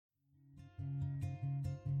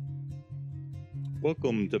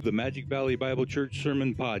Welcome to the Magic Valley Bible Church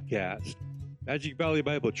Sermon Podcast. Magic Valley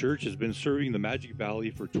Bible Church has been serving the Magic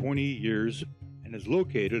Valley for 20 years and is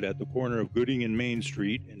located at the corner of Gooding and Main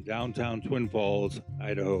Street in downtown Twin Falls,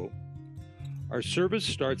 Idaho. Our service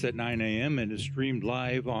starts at 9 a.m. and is streamed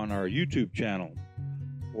live on our YouTube channel.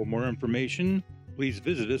 For more information, please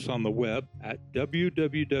visit us on the web at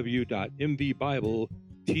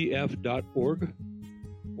www.mvbibletf.org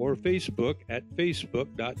or Facebook at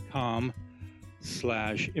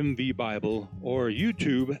facebook.com/mvbible or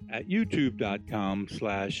YouTube at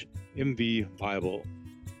youtube.com/mvbible.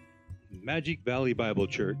 Magic Valley Bible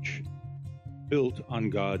Church, built on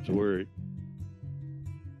God's Word.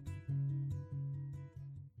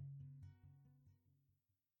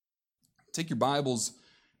 Take your Bibles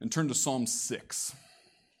and turn to Psalm 6.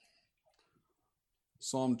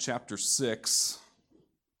 Psalm chapter 6,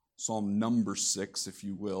 Psalm number 6, if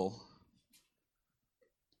you will.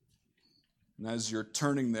 And as you're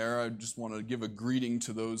turning there, I just want to give a greeting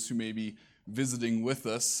to those who may be visiting with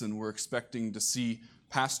us, and we're expecting to see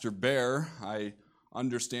Pastor Bear. I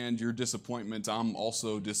understand your disappointment. I'm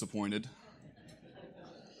also disappointed.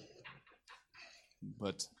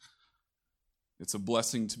 But it's a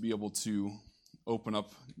blessing to be able to open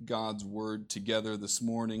up God's Word together this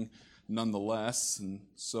morning nonetheless. And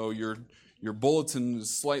so your bulletin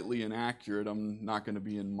is slightly inaccurate. I'm not going to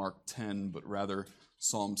be in Mark 10, but rather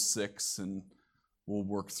Psalm 6, and we'll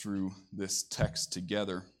work through this text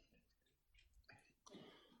together.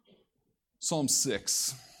 Psalm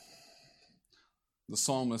 6. The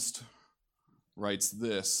psalmist writes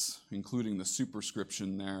this, including the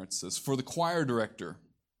superscription there. It says, "For the choir director,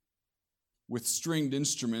 with stringed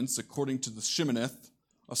instruments, according to the Sheminith,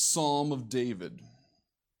 a psalm of David.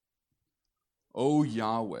 O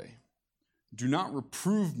Yahweh, do not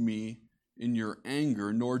reprove me in your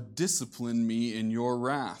anger, nor discipline me in your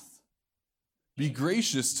wrath. Be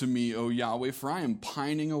gracious to me, O Yahweh, for I am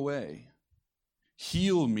pining away.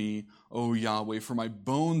 Heal me, O Yahweh, for my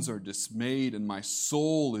bones are dismayed, and my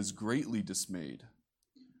soul is greatly dismayed.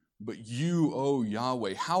 But you, O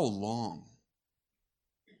Yahweh, how long?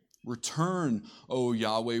 Return, O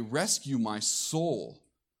Yahweh, rescue my soul.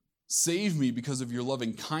 Save me because of your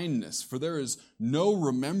loving kindness, for there is no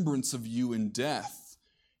remembrance of you in death.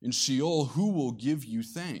 In Sheol, who will give you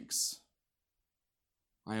thanks?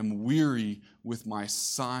 I am weary with my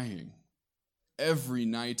sighing. Every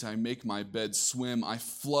night I make my bed swim. I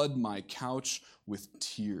flood my couch with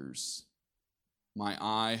tears. My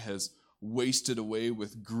eye has wasted away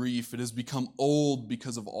with grief. It has become old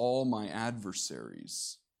because of all my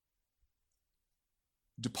adversaries.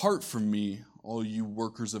 Depart from me, all you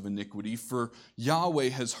workers of iniquity, for Yahweh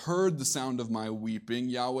has heard the sound of my weeping.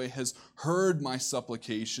 Yahweh has heard my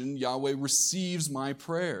supplication. Yahweh receives my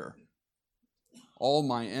prayer. All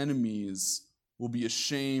my enemies will be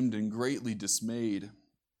ashamed and greatly dismayed.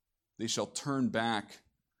 They shall turn back.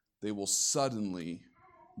 They will suddenly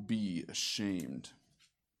be ashamed."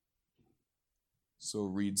 So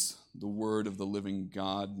reads the word of the living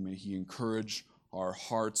God. May he encourage our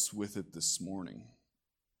hearts with it this morning.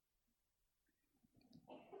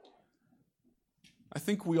 I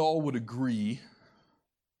think we all would agree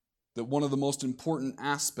that one of the most important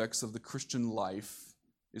aspects of the Christian life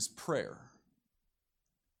is prayer.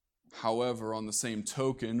 However, on the same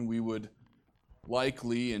token, we would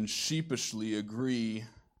likely and sheepishly agree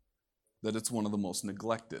that it's one of the most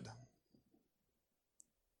neglected.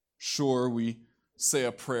 Sure, we say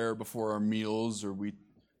a prayer before our meals, or we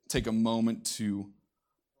take a moment to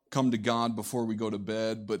come to God before we go to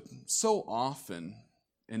bed, but so often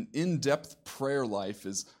an in-depth prayer life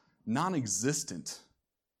is non-existent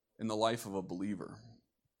in the life of a believer.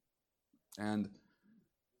 And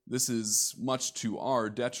this is much to our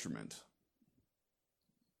detriment.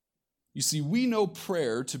 You see, we know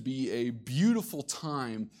prayer to be a beautiful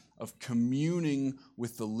time of communing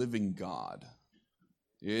with the living God.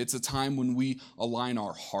 It's a time when we align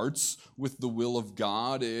our hearts with the will of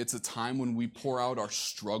God. It's a time when we pour out our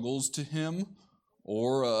struggles to Him,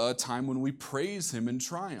 or a time when we praise Him in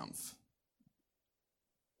triumph.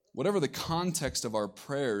 Whatever the context of our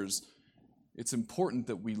prayers, it's important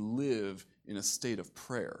that we live in a state of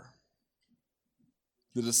prayer.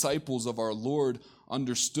 The disciples of our Lord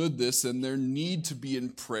understood this and their need to be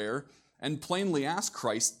in prayer, and plainly asked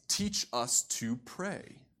Christ, "Teach us to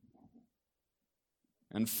pray."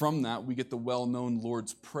 And from that, we get the well-known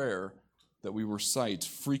Lord's Prayer that we recite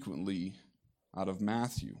frequently out of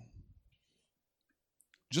Matthew.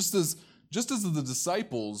 Just as the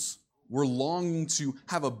disciples were longing to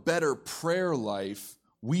have a better prayer life,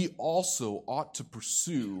 we also ought to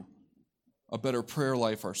pursue a better prayer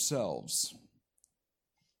life ourselves.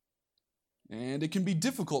 And it can be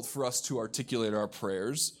difficult for us to articulate our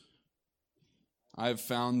prayers. I've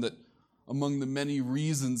found that among the many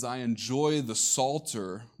reasons I enjoy the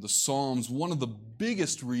Psalter, the Psalms, one of the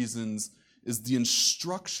biggest reasons is the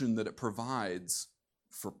instruction that it provides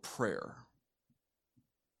for prayer.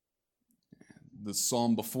 The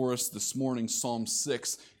psalm before us this morning, Psalm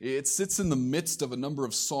 6, it sits in the midst of a number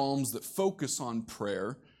of psalms that focus on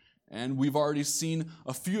prayer. And we've already seen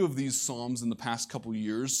a few of these psalms in the past couple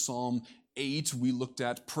years. Psalm 8, we looked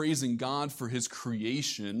at praising God for his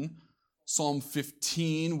creation. Psalm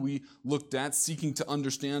 15, we looked at seeking to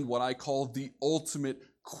understand what I call the ultimate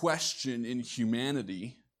question in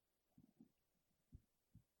humanity.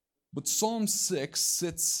 But Psalm 6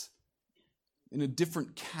 sits in a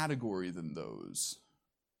different category than those.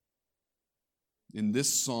 In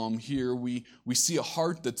this psalm here, we see a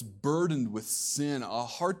heart that's burdened with sin, a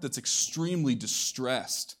heart that's extremely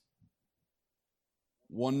distressed.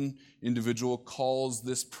 One individual calls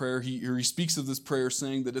this prayer, he speaks of this prayer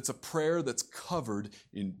saying that it's a prayer that's covered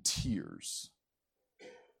in tears.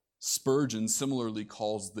 Spurgeon similarly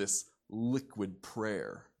calls this liquid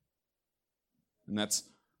prayer. And that's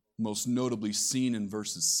most notably seen in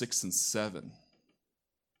verses 6 and 7.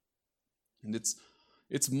 And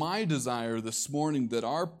it's my desire this morning that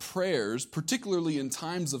our prayers, particularly in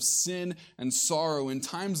times of sin and sorrow, in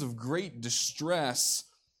times of great distress,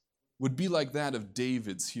 would be like that of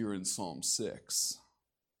David's here in Psalm 6.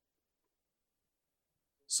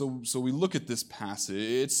 So we look at this passage.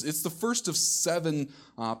 It's the first of 7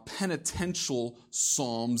 penitential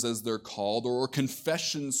psalms, as they're called, or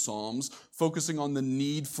confession psalms, focusing on the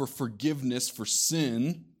need for forgiveness for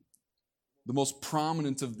sin. The most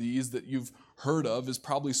prominent of these that you've heard of is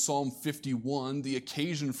probably Psalm 51, the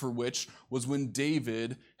occasion for which was when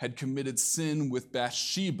David had committed sin with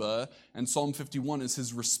Bathsheba, and Psalm 51 is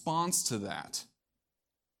his response to that.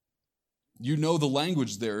 You know the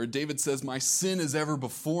language there. David says, "My sin is ever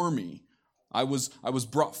before me. I was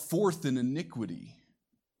brought forth in iniquity.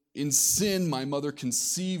 In sin my mother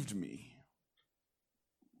conceived me."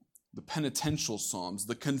 The penitential psalms,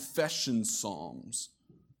 the confession psalms,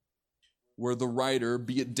 where the writer,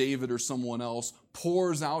 be it David or someone else,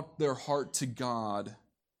 pours out their heart to God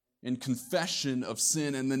in confession of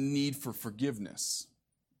sin and the need for forgiveness.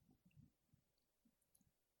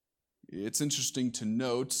 It's interesting to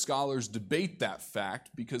note, scholars debate that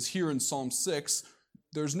fact, because here in Psalm 6,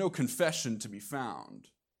 there's no confession to be found.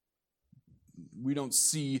 We don't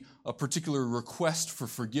see a particular request for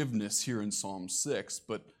forgiveness here in Psalm 6,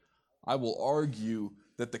 but I will argue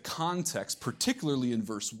that the context, particularly in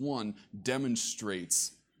verse 1,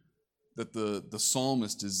 demonstrates that the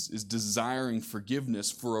psalmist is desiring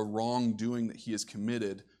forgiveness for a wrongdoing that he has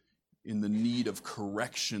committed in the need of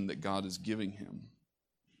correction that God is giving him.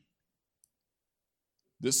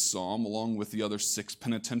 This psalm, along with the other 6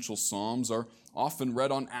 penitential psalms, are often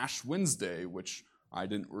read on Ash Wednesday, which I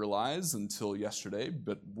didn't realize until yesterday,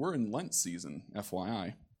 but we're in Lent season,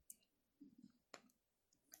 FYI.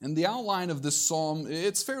 And the outline of this psalm,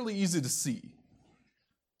 it's fairly easy to see.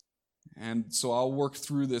 And so I'll work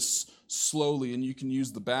through this slowly, and you can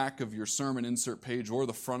use the back of your sermon insert page or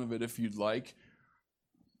the front of it if you'd like.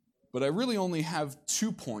 But I really only have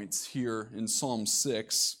 2 points here in Psalm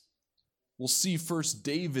 6. We'll see first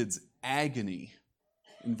David's agony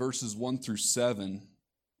in verses 1 through 7,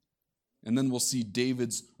 and then we'll see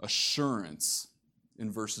David's assurance in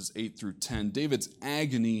verses 8 through 10. David's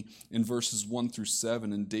agony in verses 1 through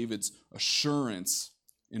 7, and David's assurance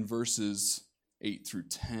in verses 8 through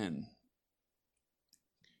 10.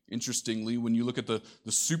 Interestingly, when you look at the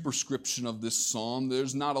superscription of this psalm,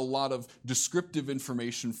 there's not a lot of descriptive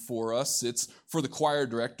information for us. It's for the choir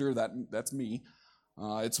director, that's me.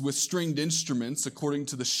 It's with stringed instruments according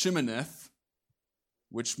to the Sheminith,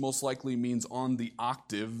 which most likely means on the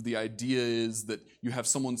octave. The idea is that you have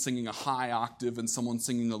someone singing a high octave and someone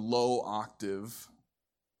singing a low octave.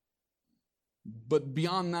 But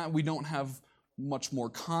beyond that, we don't have much more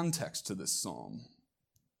context to this psalm.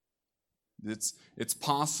 It's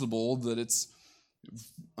possible that it's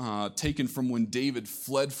taken from when David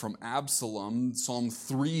fled from Absalom. Psalm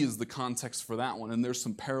 3 is the context for that one, and there's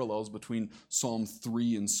some parallels between Psalm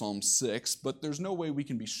 3 and Psalm 6, but there's no way we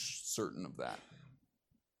can be certain of that.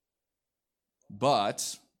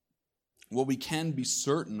 But what we can be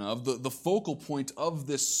certain of, the focal point of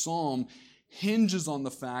this psalm hinges on the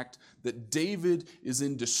fact that David is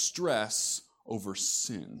in distress over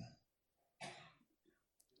sin.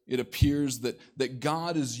 It appears that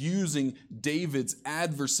God is using David's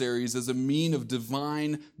adversaries as a mean of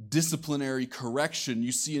divine disciplinary correction.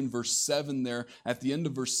 You see in verse 7 there, at the end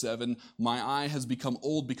of verse 7, "My eye has become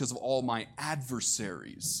old because of all my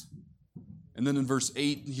adversaries." And then in verse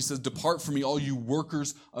 8, he says, "Depart from me, all you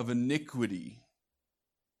workers of iniquity."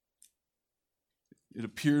 It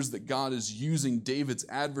appears that God is using David's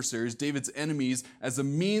adversaries, David's enemies, as a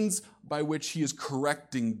means by which he is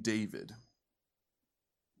correcting David.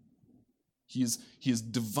 He is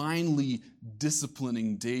divinely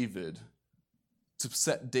disciplining David to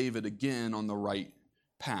set David again on the right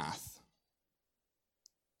path.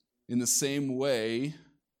 In the same way,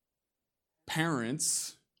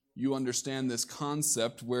 parents, you understand this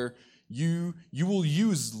concept where you will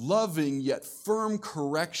use loving yet firm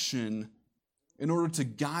correction in order to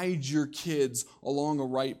guide your kids along a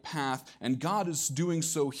right path. And God is doing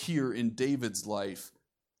so here in David's life.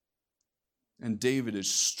 And David is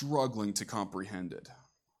struggling to comprehend it.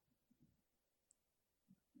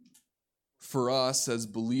 For us as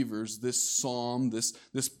believers, this psalm, this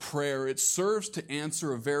prayer, it serves to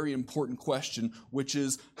answer a very important question, which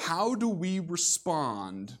is, how do we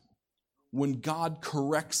respond when God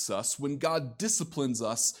corrects us, when God disciplines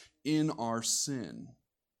us in our sin?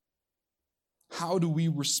 How do we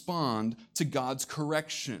respond to God's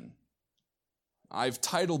correction? I've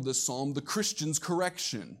titled this psalm, "The Christian's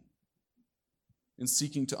Correction," in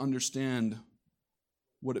seeking to understand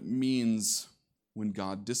what it means when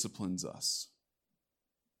God disciplines us.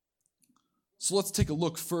 So let's take a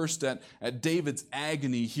look first at David's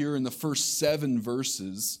agony here in the first 7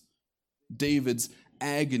 verses. David's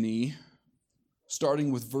agony,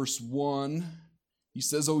 starting with verse 1. He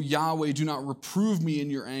says, "O Yahweh, do not reprove me in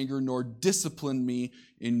your anger, nor discipline me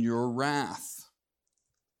in your wrath."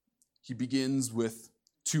 He begins with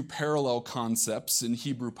 2 parallel concepts in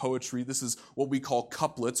Hebrew poetry. This is what we call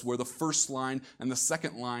couplets, where the first line and the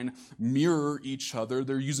second line mirror each other.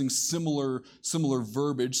 They're using similar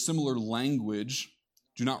verbiage, similar language.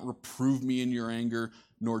 Do not reprove me in your anger,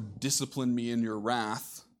 nor discipline me in your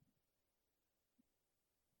wrath.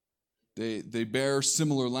 They bear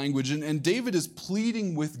similar language. And David is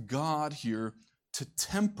pleading with God here to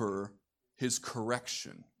temper his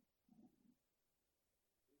correction.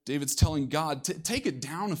 David's telling God, take it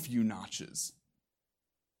down a few notches.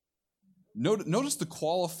 Notice the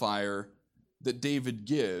qualifier that David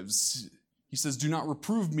gives. He says, "Do not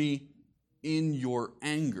reprove me in your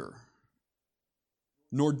anger,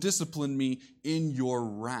 nor discipline me in your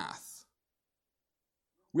wrath."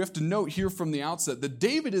 We have to note here from the outset that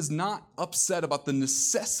David is not upset about the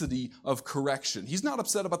necessity of correction. He's not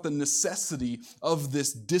upset about the necessity of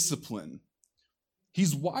this discipline.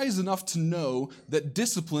 He's wise enough to know that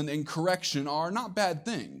discipline and correction are not bad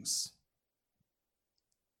things.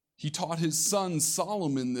 He taught his son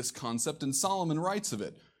Solomon this concept, and Solomon writes of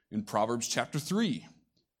it in Proverbs chapter 3.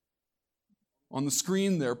 On the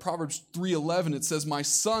screen there, Proverbs 3:11, it says, "My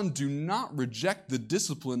son, do not reject the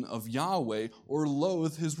discipline of Yahweh or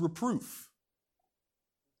loathe his reproof."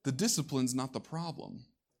 The discipline's not the problem.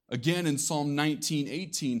 Again, in Psalm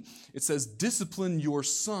 19:18, it says, "Discipline your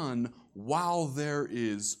son while there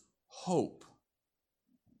is hope."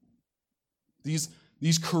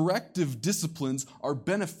 These corrective disciplines are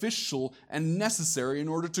beneficial and necessary in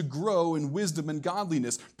order to grow in wisdom and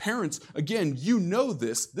godliness. Parents, again, you know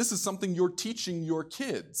this. This is something you're teaching your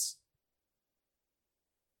kids.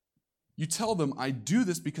 You tell them, "I do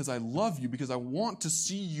this because I love you, because I want to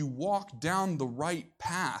see you walk down the right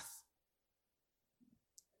path."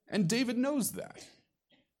 And David knows that.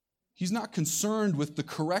 He's not concerned with the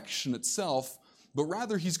correction itself, but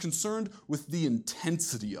rather he's concerned with the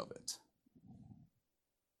intensity of it.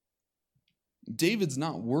 David's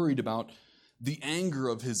not worried about the anger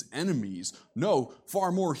of his enemies. No,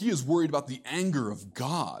 far more, he is worried about the anger of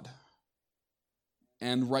God.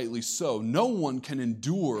 And rightly so. No one can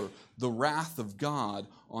endure the wrath of God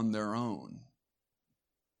on their own.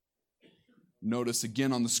 Notice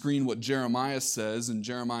again on the screen what Jeremiah says in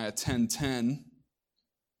Jeremiah 10:10.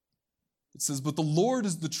 It says, "But the Lord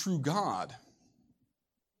is the true God.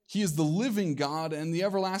 He is the living God and the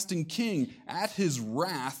everlasting King. At his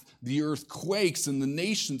wrath, the earth quakes and the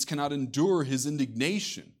nations cannot endure his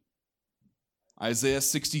indignation." Isaiah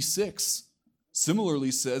 66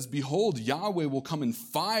 similarly says, "Behold, Yahweh will come in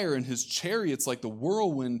fire and his chariots like the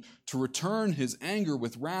whirlwind to return his anger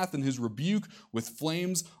with wrath and his rebuke with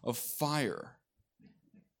flames of fire."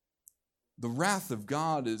 The wrath of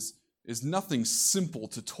God is nothing simple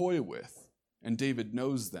to toy with, and David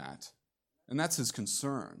knows that. And that's his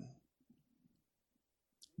concern.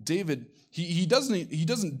 David, he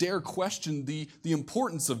doesn't dare question the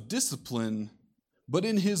importance of discipline, but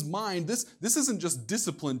in his mind, this isn't just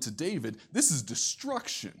discipline to David, this is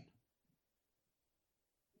destruction.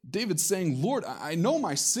 David's saying, "Lord, I know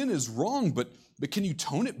my sin is wrong, but can you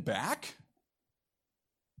tone it back?"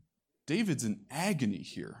 David's in agony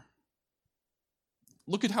here.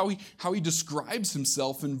 Look at how he describes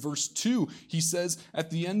himself in verse 2. He says at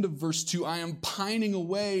the end of verse 2, I am pining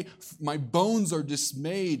away, my bones are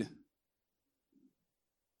dismayed.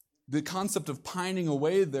 The concept of pining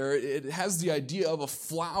away there, it has the idea of a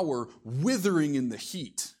flower withering in the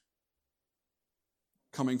heat.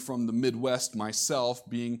 Coming from the Midwest myself,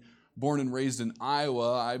 being born and raised in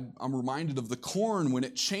Iowa, I'm reminded of the corn when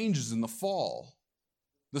it changes in the fall.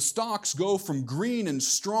 The stalks go from green and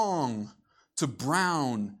strong to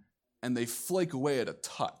brown, and they flake away at a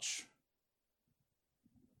touch.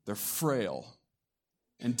 They're frail.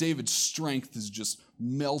 And David's strength is just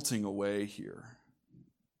melting away here.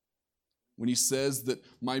 When he says that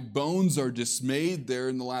my bones are dismayed there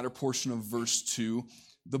in the latter portion of verse 2,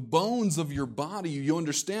 the bones of your body, you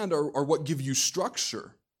understand, are what give you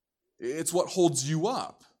structure. It's what holds you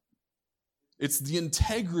up. It's the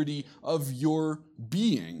integrity of your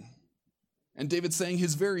being. And David's saying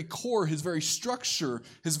his very core, his very structure,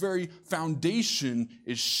 his very foundation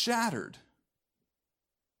is shattered.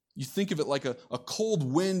 You think of it like a cold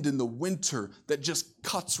wind in the winter that just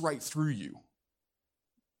cuts right through you.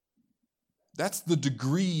 That's the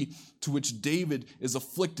degree to which David is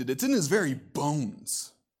afflicted. It's in his very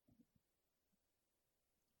bones.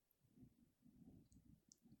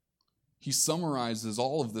 He summarizes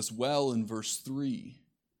all of this well in verse 3.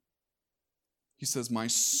 He says, my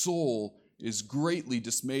soul is greatly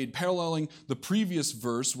dismayed. Paralleling the previous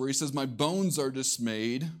verse where he says, my bones are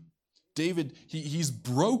dismayed. David, he's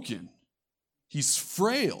broken. He's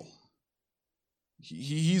frail.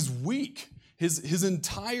 He's weak. His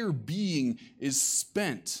entire being is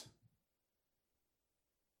spent.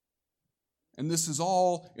 And this is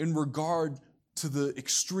all in regard to the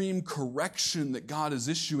extreme correction that God is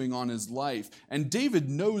issuing on his life. And David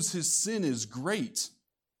knows his sin is great.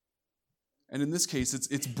 And in this case,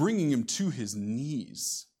 it's bringing him to his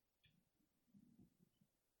knees.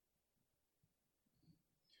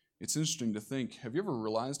 It's interesting to think, have you ever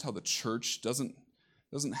realized how the church doesn't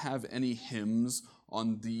have any hymns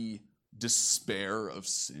on the despair of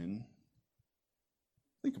sin?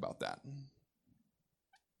 Think about that.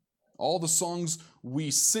 All the songs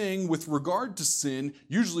we sing with regard to sin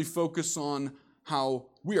usually focus on how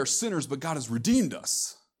we are sinners, but God has redeemed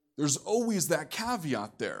us. There's always that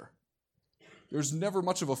caveat there. There's never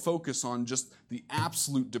much of a focus on just the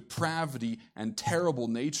absolute depravity and terrible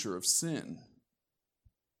nature of sin.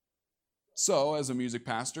 So, as a music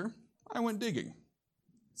pastor, I went digging,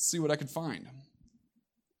 see what I could find.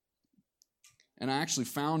 And I actually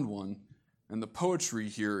found one, and the poetry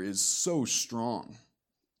here is so strong.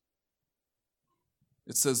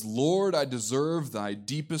 It says, Lord, I deserve thy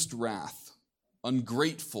deepest wrath.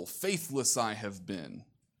 Ungrateful, faithless I have been.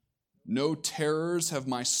 No terrors have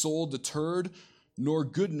my soul deterred, nor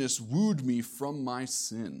goodness wooed me from my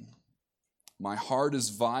sin. My heart is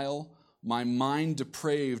vile, my mind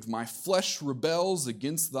depraved, my flesh rebels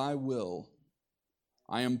against thy will.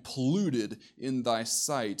 I am polluted in thy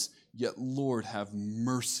sight, yet, Lord, have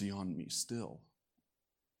mercy on me still.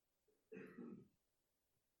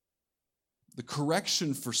 The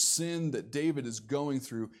correction for sin that David is going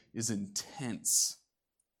through is intense.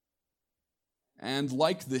 And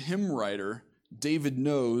like the hymn writer, David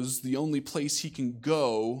knows the only place he can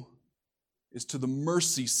go is to the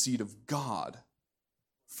mercy seat of God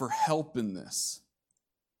for help in this.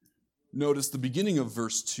 Notice the beginning of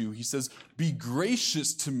verse 2. He says, be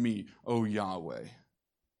gracious to me, O Yahweh.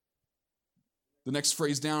 The next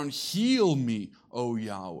phrase down, heal me, O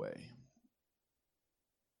Yahweh.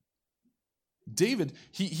 David,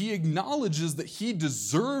 he acknowledges that he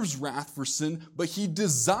deserves wrath for sin, but he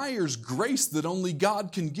desires grace that only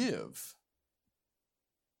God can give.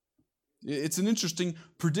 It's an interesting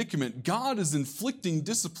predicament. God is inflicting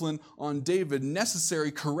discipline on David, necessary,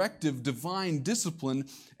 corrective, divine discipline,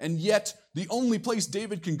 and yet the only place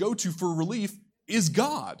David can go to for relief is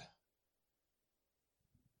God.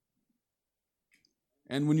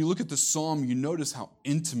 And when you look at the psalm, you notice how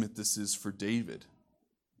intimate this is for David.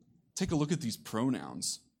 Take a look at these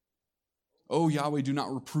pronouns. O Yahweh, do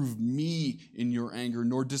not reprove me in your anger,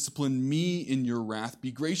 nor discipline me in your wrath.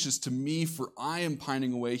 Be gracious to me, for I am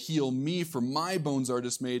pining away. Heal me, for my bones are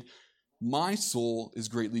dismayed. My soul is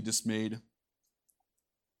greatly dismayed.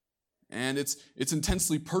 And it's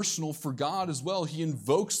intensely personal for God as well. He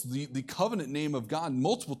invokes the covenant name of God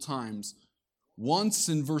multiple times. Once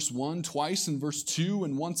in verse 1, twice in verse 2,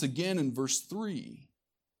 and once again in verse 3.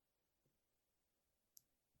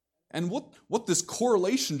 And what this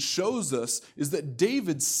correlation shows us is that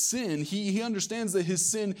David's sin, he understands that his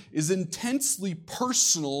sin is intensely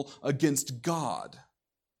personal against God.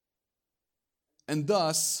 And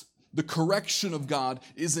thus, The correction of God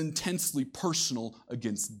is intensely personal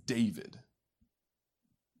against David.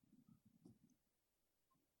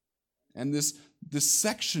 And this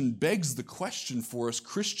section begs the question for us,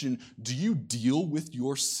 Christian, do you deal with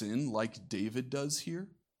your sin like David does here?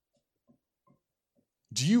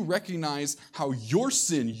 Do you recognize how your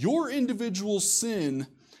sin, your individual sin,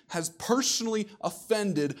 has personally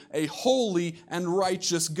offended a holy and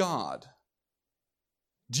righteous God?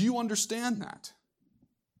 Do you understand that?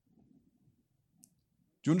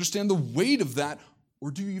 Do you understand the weight of that,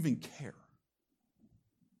 or do you even care?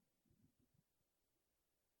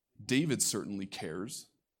 David certainly cares.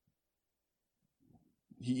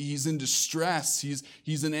 He's in distress.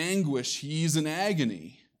 He's in anguish. He's in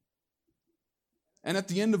agony. And at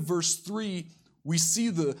the end of verse 3, we see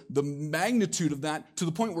the magnitude of that to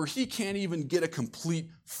the point where he can't even get a complete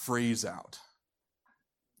phrase out.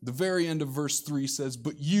 The very end of verse 3 says,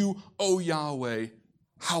 "But you, O Yahweh,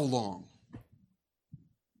 how long?"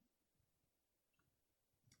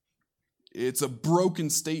 It's a broken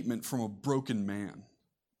statement from a broken man.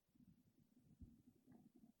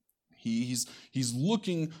 He's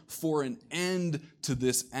looking for an end to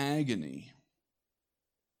this agony.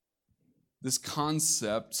 This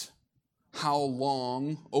concept, how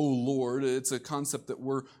long, O Lord, it's a concept that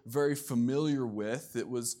we're very familiar with. It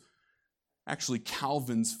was actually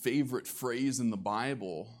Calvin's favorite phrase in the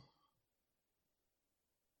Bible.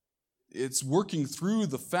 It's working through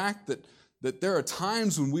the fact that there are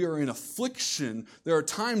times when we are in affliction, there are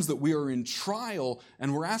times that we are in trial,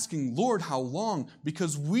 and we're asking, Lord, how long?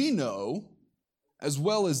 Because we know, as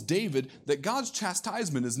well as David, that God's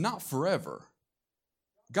chastisement is not forever.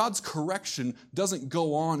 God's correction doesn't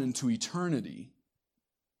go on into eternity.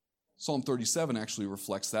 Psalm 37 actually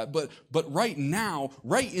reflects that. But right now,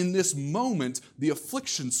 right in this moment, the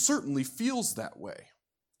affliction certainly feels that way.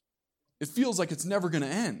 It feels like it's never going to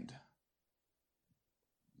end.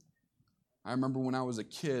 I remember when I was a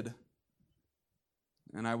kid,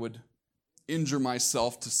 and I would injure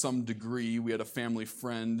myself to some degree. We had a family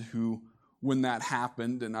friend who, when that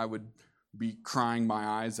happened, and I would be crying my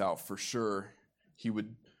eyes out for sure, he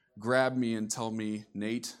would grab me and tell me,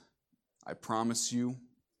 "Nate, I promise you,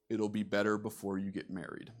 it'll be better before you get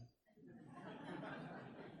married."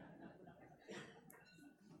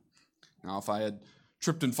 Now, if I had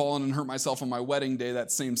tripped and fallen and hurt myself on my wedding day,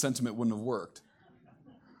 that same sentiment wouldn't have worked.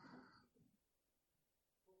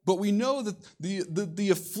 But we know that the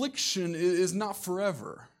affliction is not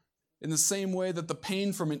forever. In the same way that the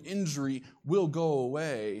pain from an injury will go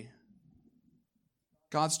away,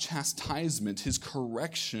 God's chastisement, his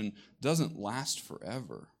correction, doesn't last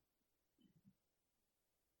forever.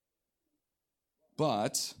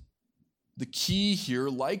 But the key here,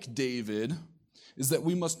 like David, is that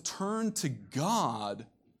we must turn to God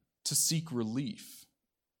to seek relief.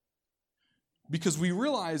 Because we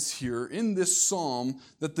realize here in this psalm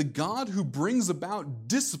that the God who brings about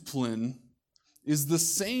discipline is the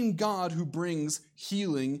same God who brings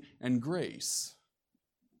healing and grace.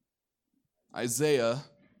 Isaiah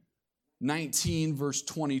 19, verse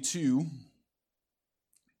 22,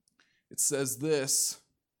 it says this,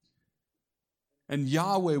 "And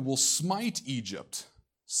Yahweh will smite Egypt,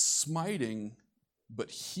 smiting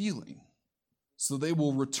but healing. So they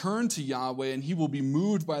will return to Yahweh, and he will be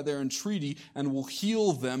moved by their entreaty and will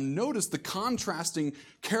heal them." Notice the contrasting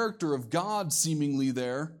character of God seemingly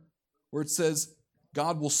there, where it says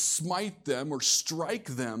God will smite them or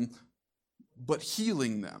strike them, but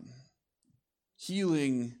healing them.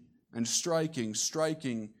 Healing and striking,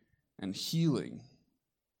 striking and healing.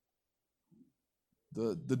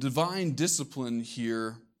 The divine discipline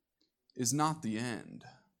here is not the end.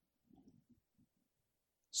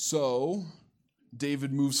 So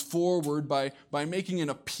David moves forward by making an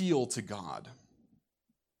appeal to God.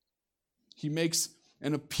 He makes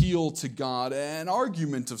an appeal to God, an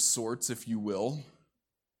argument of sorts, if you will.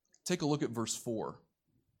 Take a look at verse 4.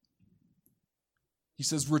 He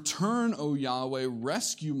says, "Return, O Yahweh,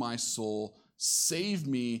 rescue my soul, save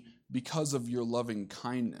me because of your loving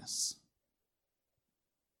kindness."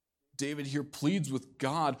 David here pleads with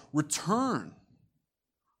God, return.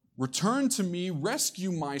 Return to me,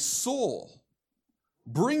 rescue my soul.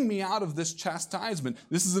 Bring me out of this chastisement.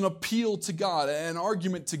 This is an appeal to God, an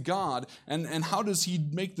argument to God. And how does he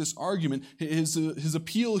make this argument? His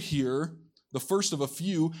appeal here, the first of a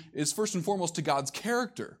few, is first and foremost to God's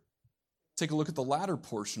character. Take a look at the latter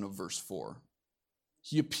portion of verse 4.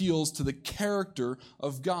 He appeals to the character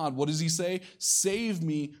of God. What does he say? Save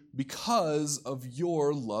me because of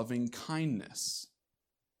your loving kindness.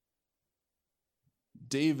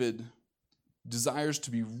 David desires to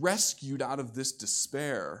be rescued out of this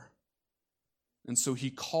despair. And so he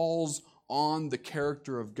calls on the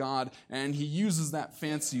character of God, and he uses that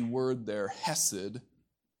fancy word there, hesed,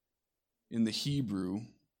 in the Hebrew.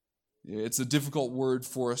 It's a difficult word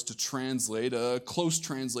for us to translate. A close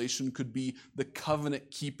translation could be the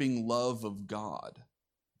covenant-keeping love of God.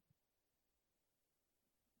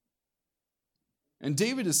 And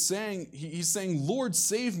David is saying, he's saying, Lord,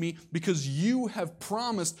 save me because you have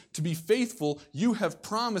promised to be faithful. You have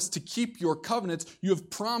promised to keep your covenants. You have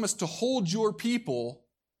promised to hold your people.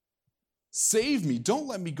 Save me. Don't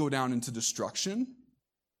let me go down into destruction.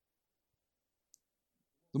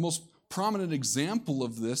 The most prominent example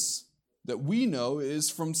of this that we know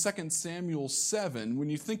is from 2 Samuel 7.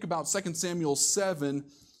 When you think about 2 Samuel 7,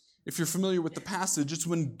 if you're familiar with the passage, it's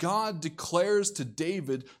when God declares to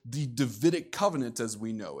David the Davidic covenant as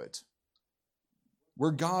we know it.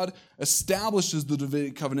 Where God establishes the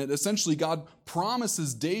Davidic covenant, essentially God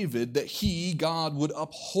promises David that God would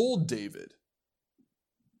uphold David.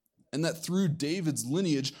 And that through David's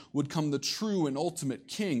lineage would come the true and ultimate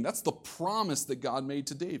king. That's the promise that God made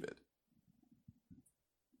to David.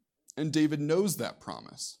 And David knows that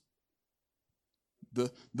promise. The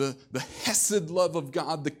hesed love of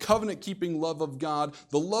God, the covenant-keeping love of God,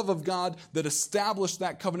 the love of God that established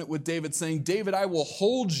that covenant with David, saying, David, I will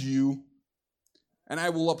hold you and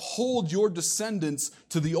I will uphold your descendants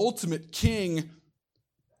to the ultimate king.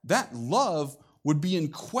 That love would be in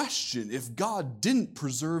question if God didn't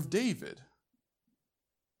preserve David.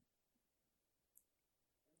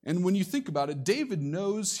 And when you think about it, David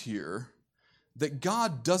knows here that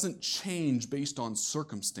God doesn't change based on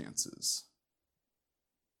circumstances.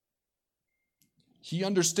 He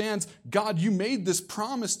understands, God, you made this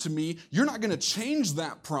promise to me. You're not going to change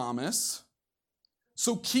that promise.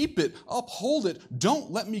 So keep it, uphold it.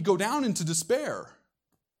 Don't let me go down into despair.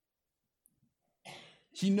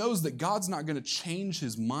 He knows that God's not going to change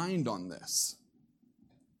his mind on this.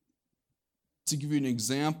 To give you an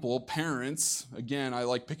example, parents, again, I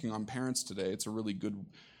like picking on parents today. It's a really good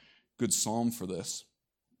psalm for this.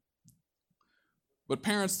 But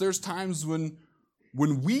parents, there's times when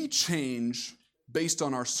we change based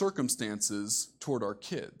on our circumstances toward our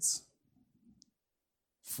kids.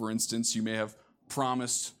 For instance, you may have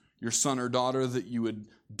promised your son or daughter that you would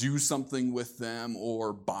do something with them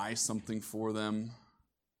or buy something for them.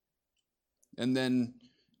 And then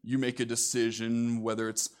you make a decision, whether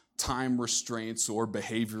it's time restraints or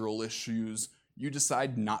behavioral issues, you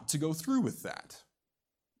decide not to go through with that.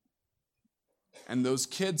 And those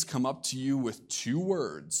kids come up to you with 2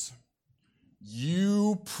 words.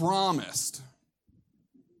 You promised.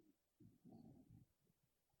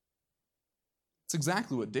 It's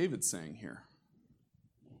exactly what David's saying here.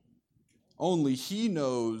 Only he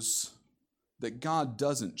knows that God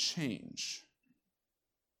doesn't change.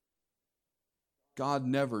 God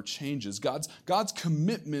never changes. God's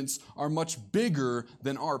commitments are much bigger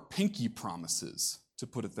than our pinky promises, to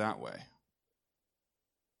put it that way.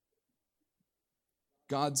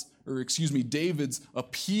 David's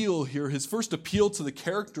appeal here, his first appeal to the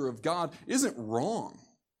character of God, isn't wrong.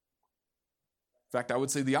 In fact, I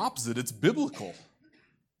would say the opposite. It's biblical.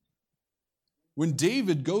 When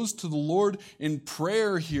David goes to the Lord in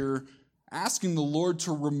prayer here, asking the Lord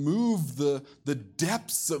to remove the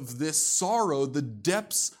depths of this sorrow, the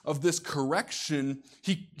depths of this correction,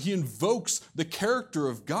 he invokes the character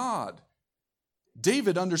of God.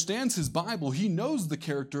 David understands his Bible. He knows the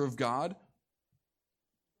character of God.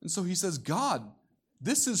 And so he says, God,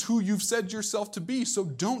 this is who you've said yourself to be, so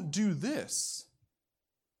don't do this.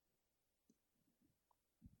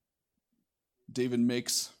 David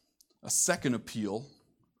makes a second appeal.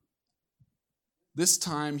 This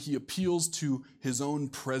time he appeals to his own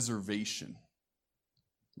preservation.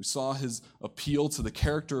 We saw his appeal to the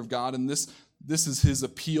character of God, and this is his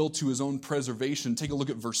appeal to his own preservation. Take a look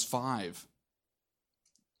at verse 5.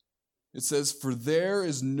 It says, "For there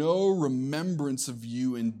is no remembrance of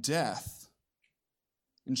you in death.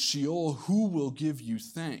 In Sheol, who will give you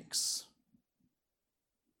thanks?"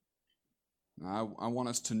 Now, I want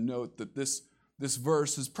us to note that this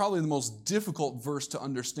verse is probably the most difficult verse to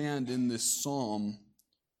understand in this psalm,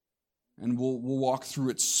 and we'll walk through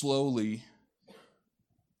it slowly.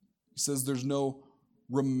 He says there's no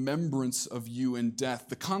remembrance of you in death.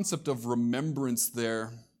 The concept of remembrance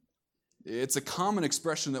there, it's a common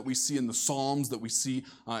expression that we see in the Psalms, that we see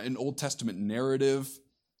in Old Testament narrative.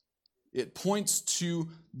 It points to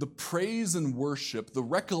the praise and worship, the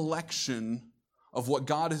recollection of what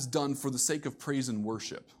God has done for the sake of praise and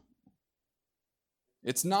worship.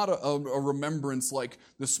 It's not a remembrance like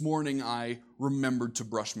this morning I remembered to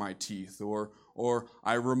brush my teeth or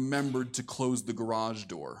I remembered to close the garage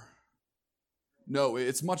door. No,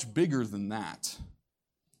 it's much bigger than that.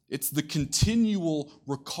 It's the continual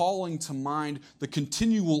recalling to mind, the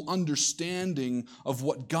continual understanding of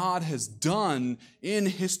what God has done in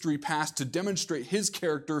history past to demonstrate His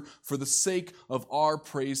character for the sake of our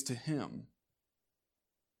praise to Him.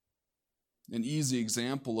 An easy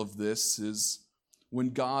example of this is when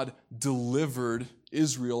God delivered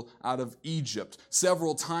Israel out of Egypt.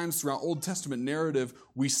 Several times throughout Old Testament narrative,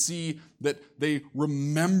 we see that they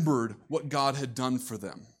remembered what God had done for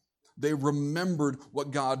them. They remembered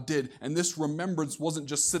what God did. And this remembrance wasn't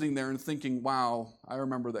just sitting there and thinking, wow, I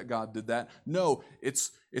remember that God did that. No,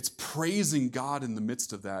 it's praising God in the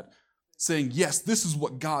midst of that, saying, yes, this is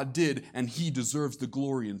what God did, and He deserves the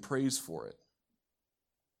glory and praise for it.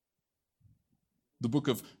 The book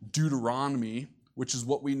of Deuteronomy, which is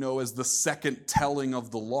what we know as the second telling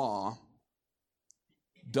of the law,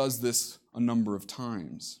 does this a number of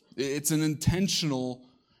times. It's an intentional,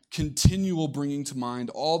 continual bringing to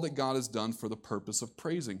mind all that God has done for the purpose of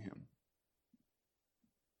praising Him.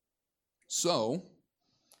 So,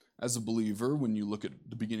 as a believer, when you look at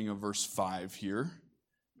the beginning of verse 5 here,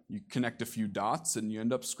 you connect a few dots and you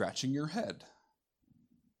end up scratching your head.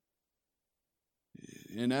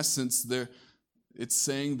 In essence, it's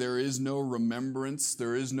saying there is no remembrance,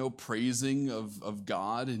 there is no praising of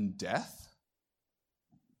God in death.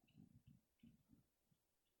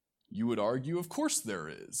 You would argue, of course there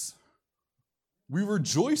is. We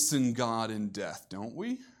rejoice in God in death, don't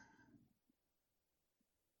we?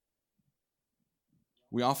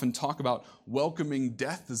 We often talk about welcoming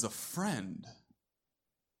death as a friend.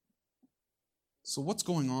 So what's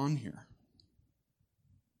going on here?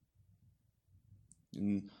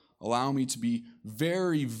 And allow me to be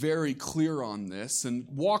very, very clear on this and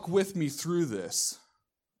walk with me through this.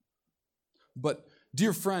 But,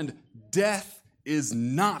 dear friend, death is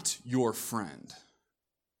not your friend.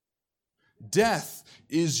 Death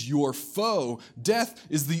is your foe. Death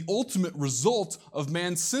is the ultimate result of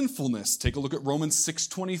man's sinfulness. Take a look at Romans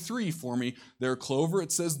 6:23 for me there, Clover.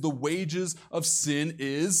 It says the wages of sin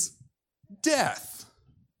is death.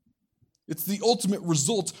 It's the ultimate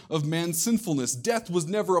result of man's sinfulness. Death was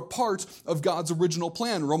never a part of God's original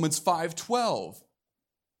plan. Romans 5:12.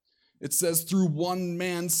 It says through one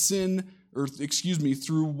man's sin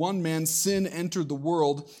entered the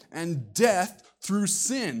world, and death through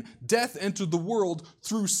sin. Death entered the world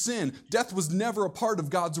through sin. Death was never a part of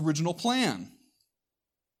God's original plan.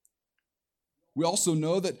 We also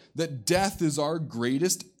know that death is our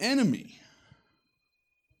greatest enemy.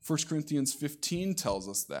 1 Corinthians 15 tells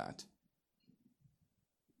us that.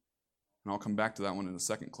 And I'll come back to that one in a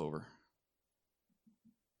second, Clover.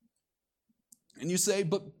 And you say,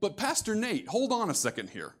 but Pastor Nate, hold on a second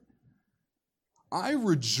here. I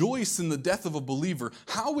rejoice in the death of a believer.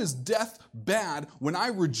 How is death bad when I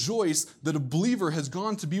rejoice that a believer has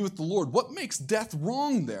gone to be with the Lord? What makes death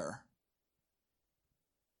wrong there?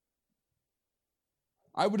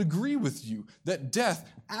 I would agree with you that death,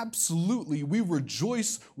 absolutely, we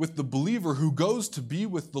rejoice with the believer who goes to be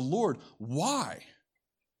with the Lord. Why?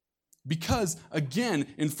 Because, again,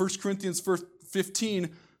 in 1 Corinthians 15,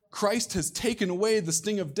 Christ has taken away the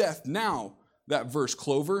sting of death. Now, that verse,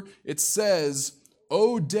 Clover, it says,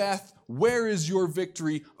 O death, where is your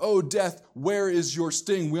victory? O death, where is your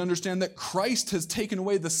sting? We understand that Christ has taken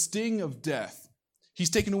away the sting of death. He's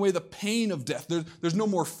taken away the pain of death. There's no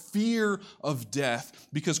more fear of death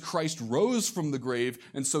because Christ rose from the grave,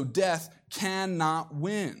 and so death cannot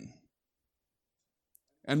win.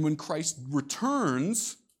 And when Christ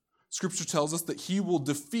returns, Scripture tells us that He will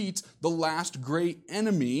defeat the last great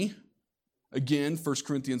enemy. Again, 1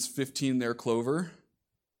 Corinthians 15 there, Clover.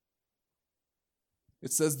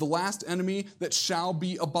 It says the last enemy that shall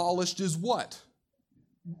be abolished is what?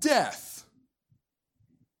 Death.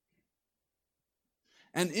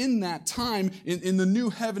 And in that time, in the new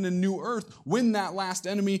heaven and new earth, when that last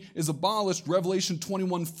enemy is abolished, Revelation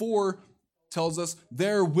 21:4 tells us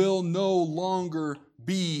there will no longer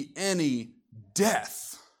be any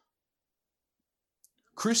death.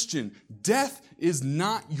 Christian, death is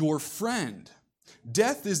not your friend.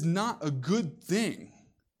 Death is not a good thing.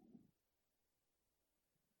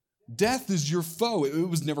 Death is your foe. It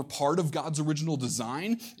was never part of God's original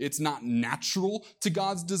design. It's not natural to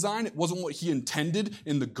God's design. It wasn't what He intended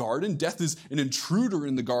in the garden. Death is an intruder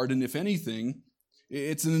in the garden, if anything.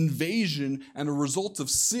 It's an invasion and a result of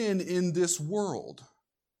sin in this world.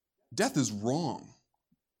 Death is wrong.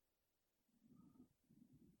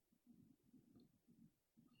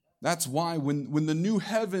 That's why when the new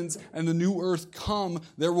heavens and the new earth come,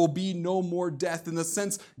 there will be no more death. In the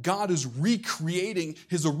sense, God is recreating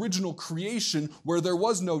his original creation where there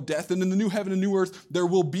was no death. And in the new heaven and new earth, there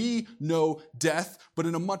will be no death, but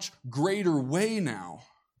in a much greater way now.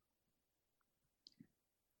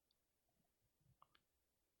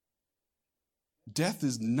 Death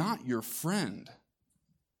is not your friend.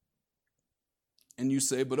 And you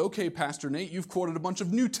say, but okay, Pastor Nate, you've quoted a bunch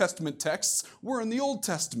of New Testament texts. We're in the Old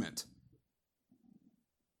Testament.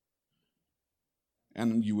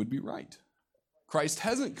 And you would be right. Christ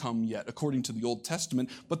hasn't come yet, according to the Old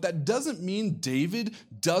Testament, but that doesn't mean David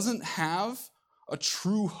doesn't have a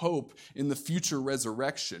true hope in the future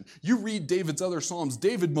resurrection. You read David's other Psalms,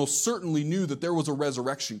 David most certainly knew that there was a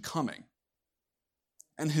resurrection coming.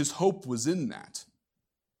 And his hope was in that.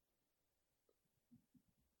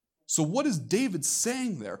 So what is David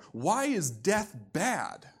saying there? Why is death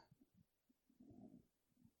bad?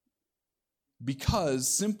 Because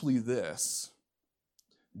simply this: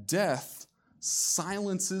 death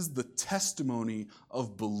silences the testimony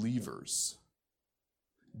of believers.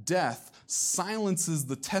 Death silences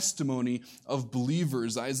the testimony of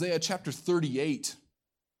believers. Isaiah chapter 38,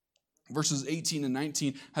 verses 18 and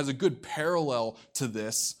 19 has a good parallel to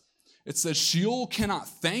this. It says, Sheol cannot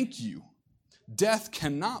thank you. Death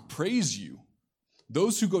cannot praise you.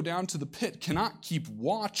 Those who go down to the pit cannot keep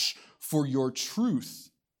watch for your truth.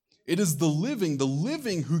 It is the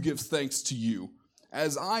living who gives thanks to you,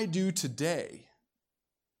 as I do today.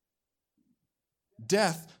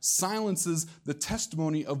 Death silences the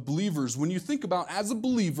testimony of believers. When you think about, as a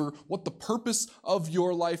believer, what the purpose of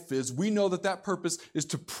your life is, we know that that purpose is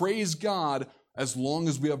to praise God as long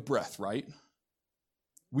as we have breath, right?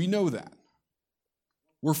 We know that.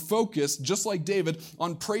 We're focused, just like David,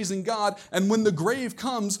 on praising God, and when the grave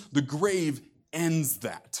comes, the grave ends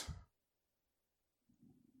that.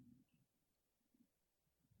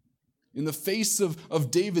 In the face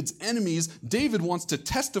of David's enemies, David wants to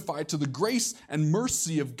testify to the grace and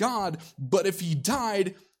mercy of God, but if he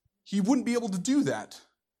died, he wouldn't be able to do that.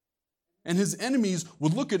 And his enemies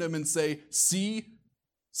would look at him and say, see,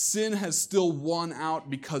 sin has still won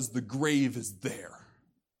out because the grave is there.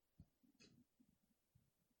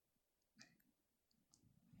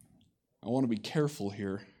 I want to be careful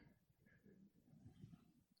here.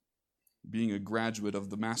 Being a graduate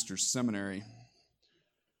of the Master's Seminary,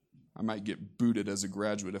 I might get booted as a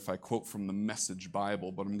graduate if I quote from the Message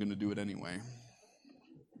Bible, but I'm going to do it anyway.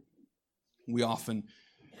 We often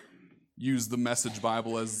use the Message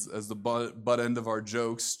Bible as the butt end of our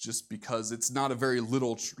jokes just because it's not a very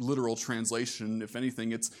literal translation. If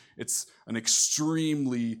anything, it's an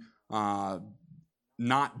extremely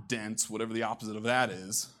not dense, whatever the opposite of that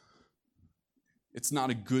is. It's not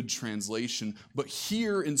a good translation. But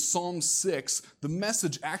here in Psalm 6, the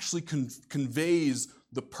Message actually conveys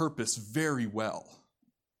the purpose very well.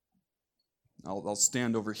 I'll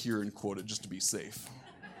stand over here and quote it just to be safe.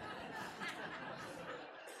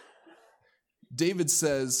 David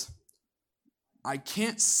says, I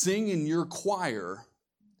can't sing in your choir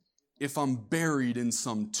if I'm buried in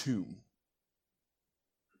some tomb.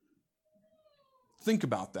 Think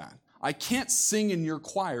about that. I can't sing in your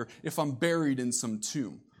choir if I'm buried in some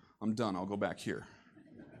tomb. I'm done. I'll go back here.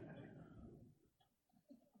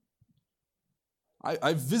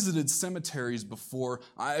 I've visited cemeteries before.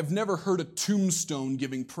 I've never heard a tombstone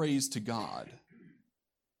giving praise to God.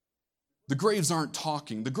 The graves aren't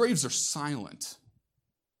talking. The graves are silent.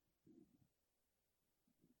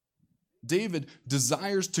 David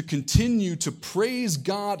desires to continue to praise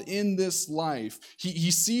God in this life.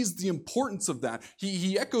 He sees the importance of that.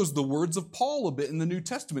 He echoes the words of Paul a bit in the New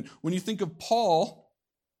Testament. When you think of Paul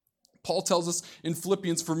tells us in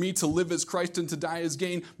Philippians, for me to live as Christ and to die as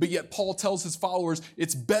gain, but yet Paul tells his followers,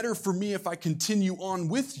 it's better for me if I continue on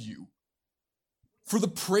with you for the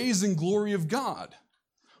praise and glory of God.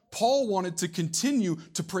 Paul wanted to continue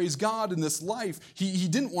to praise God in this life. He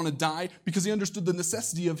didn't want to die because he understood the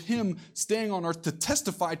necessity of him staying on earth to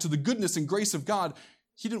testify to the goodness and grace of God.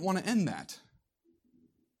 He didn't want to end that.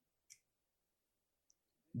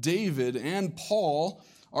 David and Paul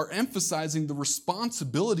are emphasizing the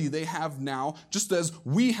responsibility they have now, just as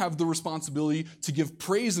we have the responsibility to give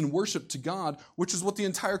praise and worship to God, which is what the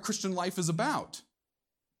entire Christian life is about.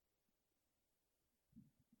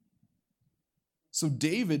 So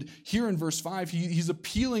David, here in verse 5, he's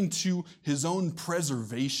appealing to his own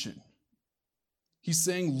preservation. He's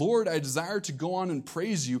saying, Lord, I desire to go on and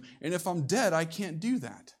praise you, and if I'm dead, I can't do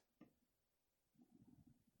that.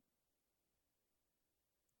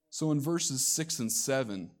 So in verses 6 and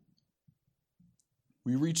 7,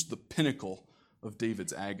 we reach the pinnacle of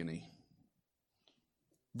David's agony.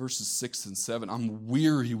 Verses 6 and 7, I'm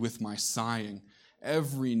weary with my sighing.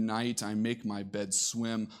 Every night I make my bed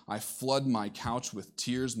swim. I flood my couch with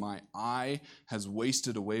tears. My eye has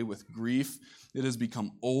wasted away with grief. It has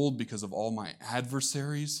become old because of all my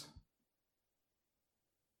adversaries.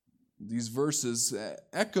 These verses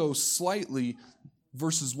echo slightly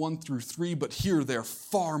verses 1 through 3, but here they're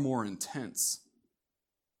far more intense.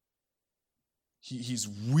 He's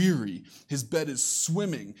weary. His bed is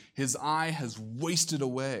swimming. His eye has wasted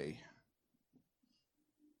away.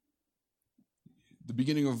 The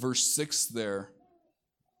beginning of verse 6 there,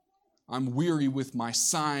 I'm weary with my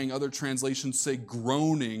sighing. Other translations say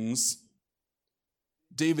groanings.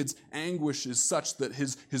 David's anguish is such that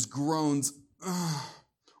his groans,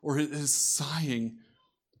 or his sighing,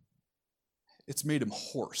 it's made him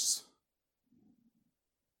hoarse.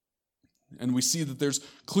 And we see that there's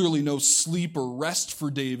clearly no sleep or rest for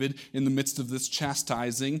David in the midst of this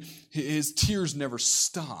chastising. His tears never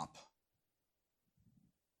stop.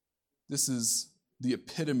 This is the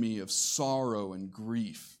epitome of sorrow and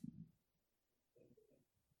grief.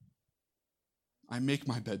 I make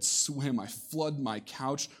my bed swim. I flood my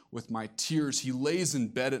couch with my tears. He lays in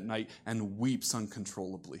bed at night and weeps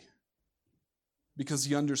uncontrollably because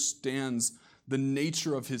he understands the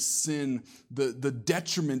nature of his sin, the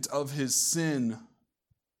detriment of his sin,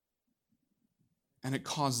 and it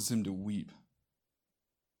causes him to weep.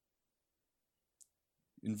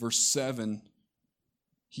 In verse 7,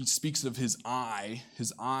 he speaks of his eye.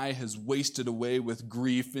 His eye has wasted away with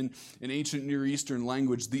grief. In ancient Near Eastern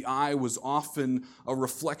language, the eye was often a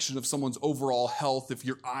reflection of someone's overall health. If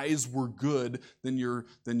your eyes were good, then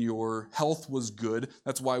your health was good.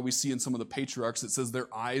 That's why we see in some of the patriarchs it says their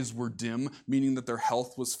eyes were dim, meaning that their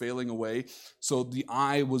health was failing away. So the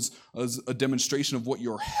eye was a demonstration of what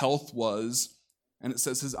your health was. And it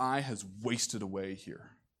says his eye has wasted away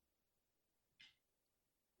here.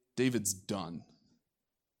 David's done.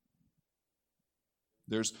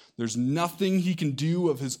 There's nothing he can do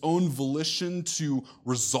of his own volition to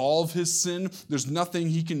resolve his sin. There's nothing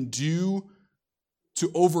he can do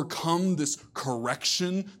to overcome this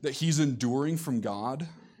correction that he's enduring from God.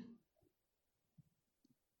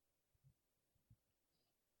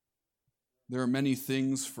 There are many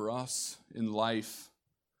things for us in life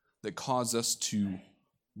that cause us to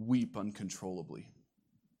weep uncontrollably.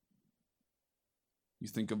 You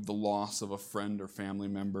think of the loss of a friend or family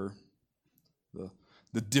member,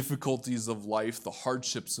 the difficulties of life, the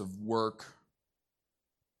hardships of work.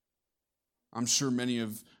 I'm sure many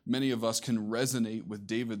of us can resonate with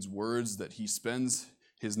David's words that he spends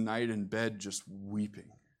his night in bed just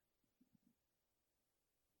weeping.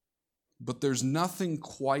 But there's nothing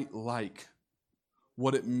quite like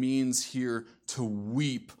what it means here to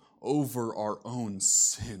weep over our own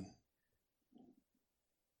sin.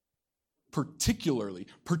 Particularly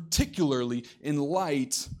in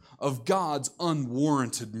light of God's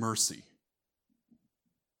unwarranted mercy.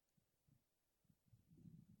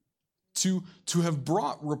 To have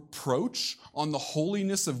brought reproach on the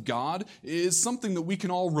holiness of God is something that we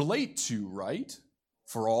can all relate to, right?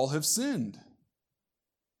 For all have sinned.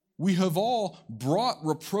 We have all brought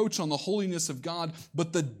reproach on the holiness of God,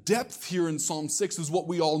 but the depth here in Psalm 6 is what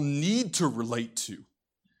we all need to relate to.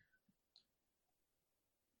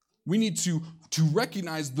 We need to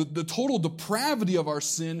recognize the total depravity of our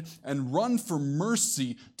sin and run for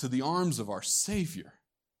mercy to the arms of our Savior.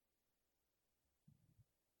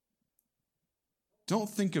 Don't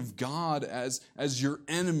think of God as your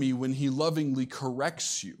enemy when He lovingly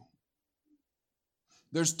corrects you.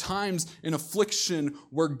 There's times in affliction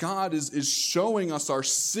where God is showing us our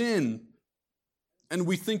sin, and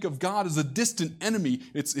we think of God as a distant enemy.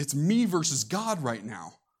 It's me versus God right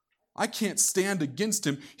now. I can't stand against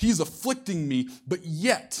Him. He's afflicting me. But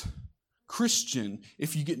yet, Christian,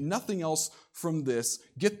 if you get nothing else from this,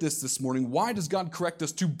 get this morning. Why does God correct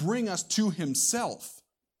us? To bring us to Himself.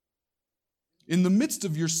 In the midst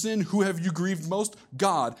of your sin, who have you grieved most?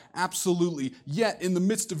 God, absolutely. Yet, in the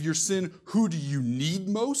midst of your sin, who do you need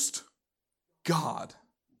most? God.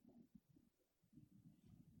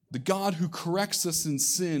 The God who corrects us in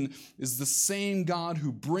sin is the same God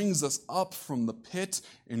who brings us up from the pit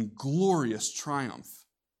in glorious triumph.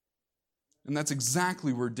 And that's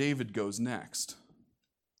exactly where David goes next.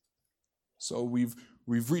 So we've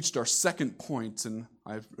reached our second point, and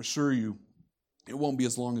I assure you it won't be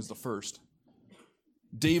as long as the first.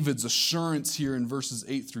 David's assurance here in verses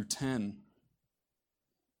 8 through 10.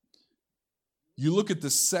 You look at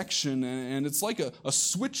this section, and it's like a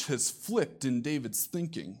switch has flipped in David's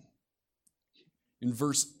thinking. In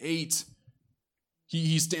verse 8,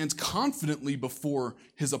 he stands confidently before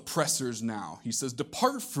his oppressors now. He says,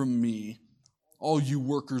 "Depart from me, all you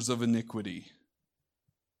workers of iniquity.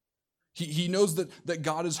 He knows that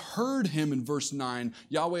God has heard him in verse 9.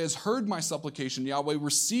 Yahweh has heard my supplication. Yahweh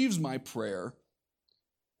receives my prayer.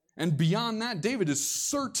 And beyond that, David is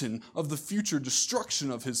certain of the future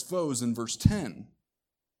destruction of his foes in verse 10.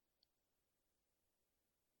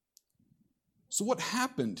 So what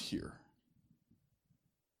happened here?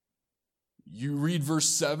 You read verse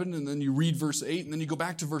 7, and then you read verse 8, and then you go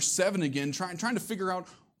back to verse 7 again, trying to figure out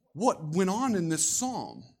what went on in this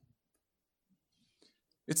psalm.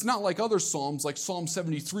 It's not like other psalms, like Psalm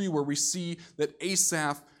 73, where we see that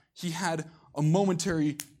Asaph, he had a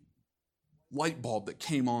momentary light bulb that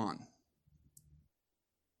came on.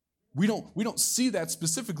 We don't see that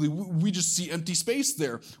specifically. We just see empty space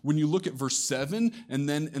there. When you look at verse 7 and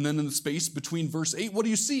then in the space between verse 8, what do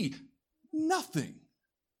you see? Nothing.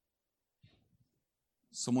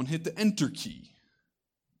 Someone hit the enter key.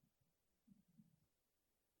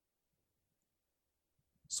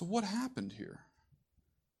 So what happened here?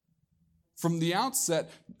 From the outset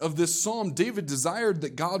of this psalm, David desired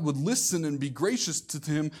that God would listen and be gracious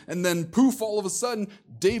to him, and then poof, all of a sudden,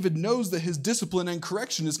 David knows that his discipline and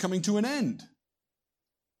correction is coming to an end.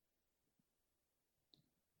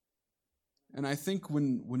 And I think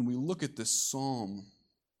when we look at this psalm,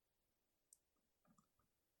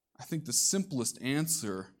 I think the simplest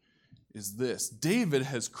answer is this. David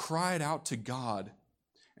has cried out to God,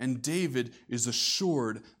 and David is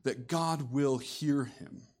assured that God will hear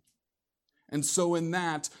him. And so in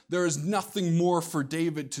that, there is nothing more for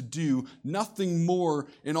David to do, nothing more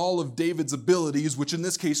in all of David's abilities, which in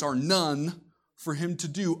this case are none, for him to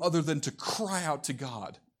do other than to cry out to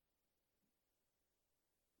God,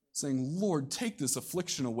 saying, Lord, take this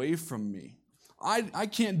affliction away from me. I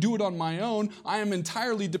can't do it on my own. I am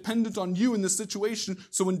entirely dependent on you in this situation.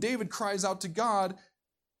 So when David cries out to God,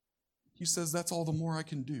 he says, that's all the more I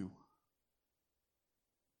can do.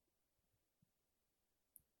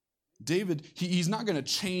 David, he's not going to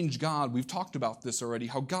change God. We've talked about this already,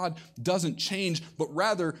 how God doesn't change, but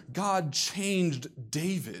rather God changed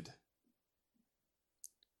David.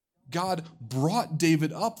 God brought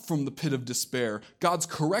David up from the pit of despair. God's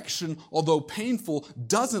correction, although painful,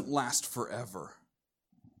 doesn't last forever.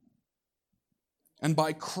 And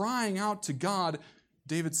by crying out to God,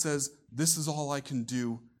 David says, this is all I can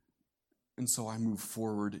do, and so I move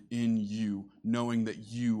forward in you, knowing that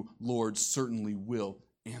you, Lord, certainly will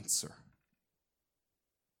answer.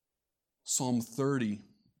 Psalm 30,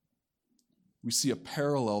 we see a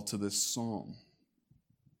parallel to this psalm.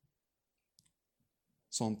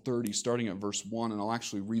 Psalm 30, starting at verse 1, and I'll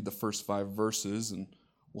actually read the first 5 verses, and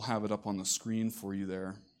we'll have it up on the screen for you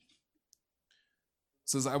there. It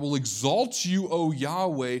says, I will exalt you, O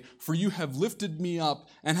Yahweh, for you have lifted me up,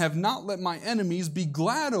 and have not let my enemies be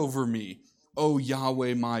glad over me, O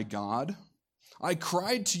Yahweh my God. I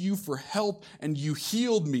cried to you for help, and you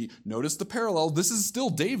healed me. Notice the parallel. This is still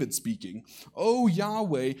David speaking. O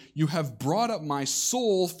Yahweh, you have brought up my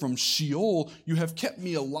soul from Sheol. You have kept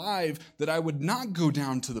me alive, that I would not go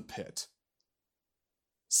down to the pit.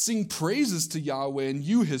 Sing praises to Yahweh and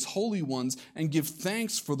you, his holy ones, and give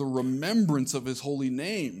thanks for the remembrance of his holy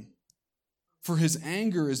name. For his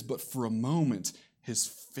anger is but for a moment. His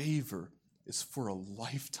favor is for a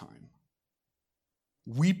lifetime.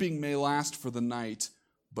 Weeping may last for the night,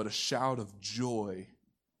 but a shout of joy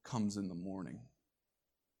comes in the morning.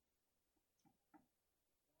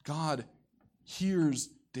 God hears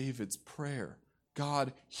David's prayer.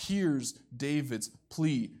 God hears David's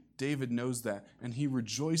plea. David knows that, and he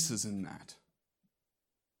rejoices in that.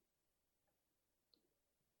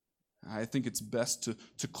 I think it's best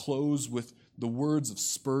to close with the words of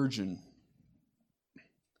Spurgeon.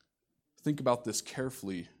 Think about this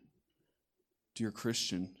carefully, dear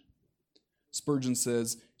Christian. Spurgeon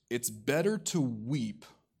says, it's better to weep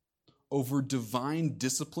over divine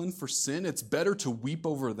discipline for sin. It's better to weep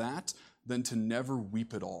over that than to never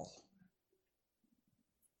weep at all.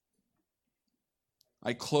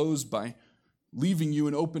 I close by leaving you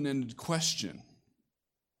an open-ended question.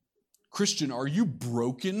 Christian, are you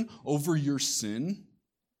broken over your sin?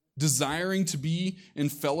 Desiring to be in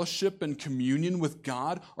fellowship and communion with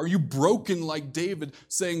God? Are you broken like David,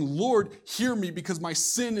 saying, Lord, hear me because my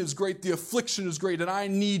sin is great, the affliction is great, and I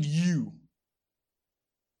need you?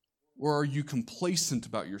 Or are you complacent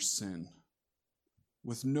about your sin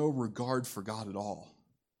with no regard for God at all?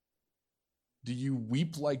 Do you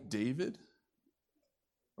weep like David?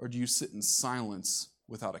 Or do you sit in silence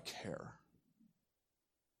without a care?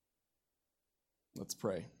 Let's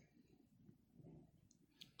pray.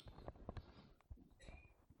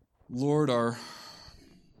 Lord, our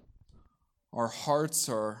hearts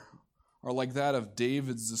are are like that of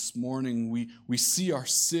David's this morning. We see our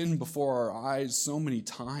sin before our eyes so many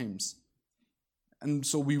times. And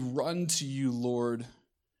so we run to you, Lord,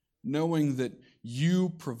 knowing that you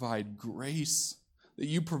provide grace, that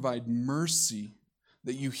you provide mercy,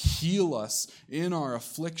 that you heal us in our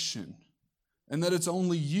affliction, and that it's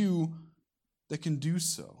only you that can do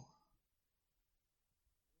so.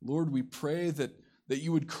 Lord, we pray that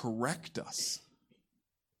you would correct us,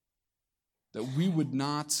 that we would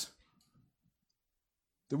not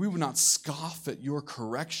scoff at your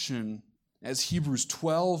correction, as Hebrews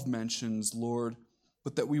 12 mentions, Lord,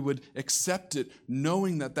 but that we would accept it,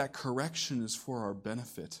 knowing that that correction is for our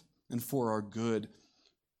benefit and for our good.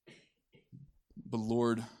 But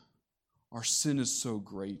Lord, our sin is so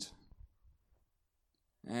great.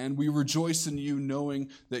 And we rejoice in you knowing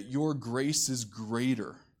that your grace is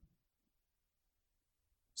greater.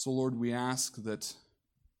 So Lord, we ask that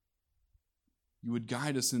you would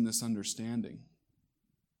guide us in this understanding,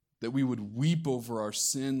 that we would weep over our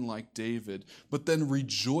sin like David, but then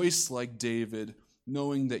rejoice like David,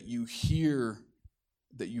 knowing that you hear,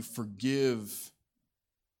 that you forgive,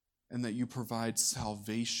 and that you provide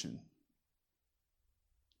salvation.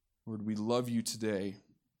 Lord, we love you today.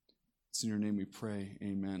 It's in your name we pray.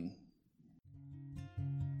 Amen.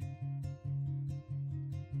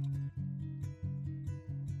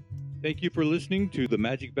 Thank you for listening to the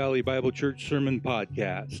Magic Valley Bible Church Sermon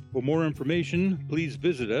Podcast. For more information, please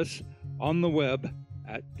visit us on the web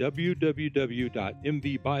at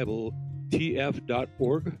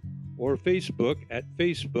www.mvbibletf.org or Facebook at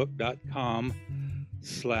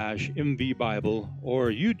facebook.com/mvbible or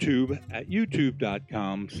YouTube at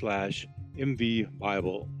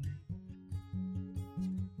youtube.com/mvbible.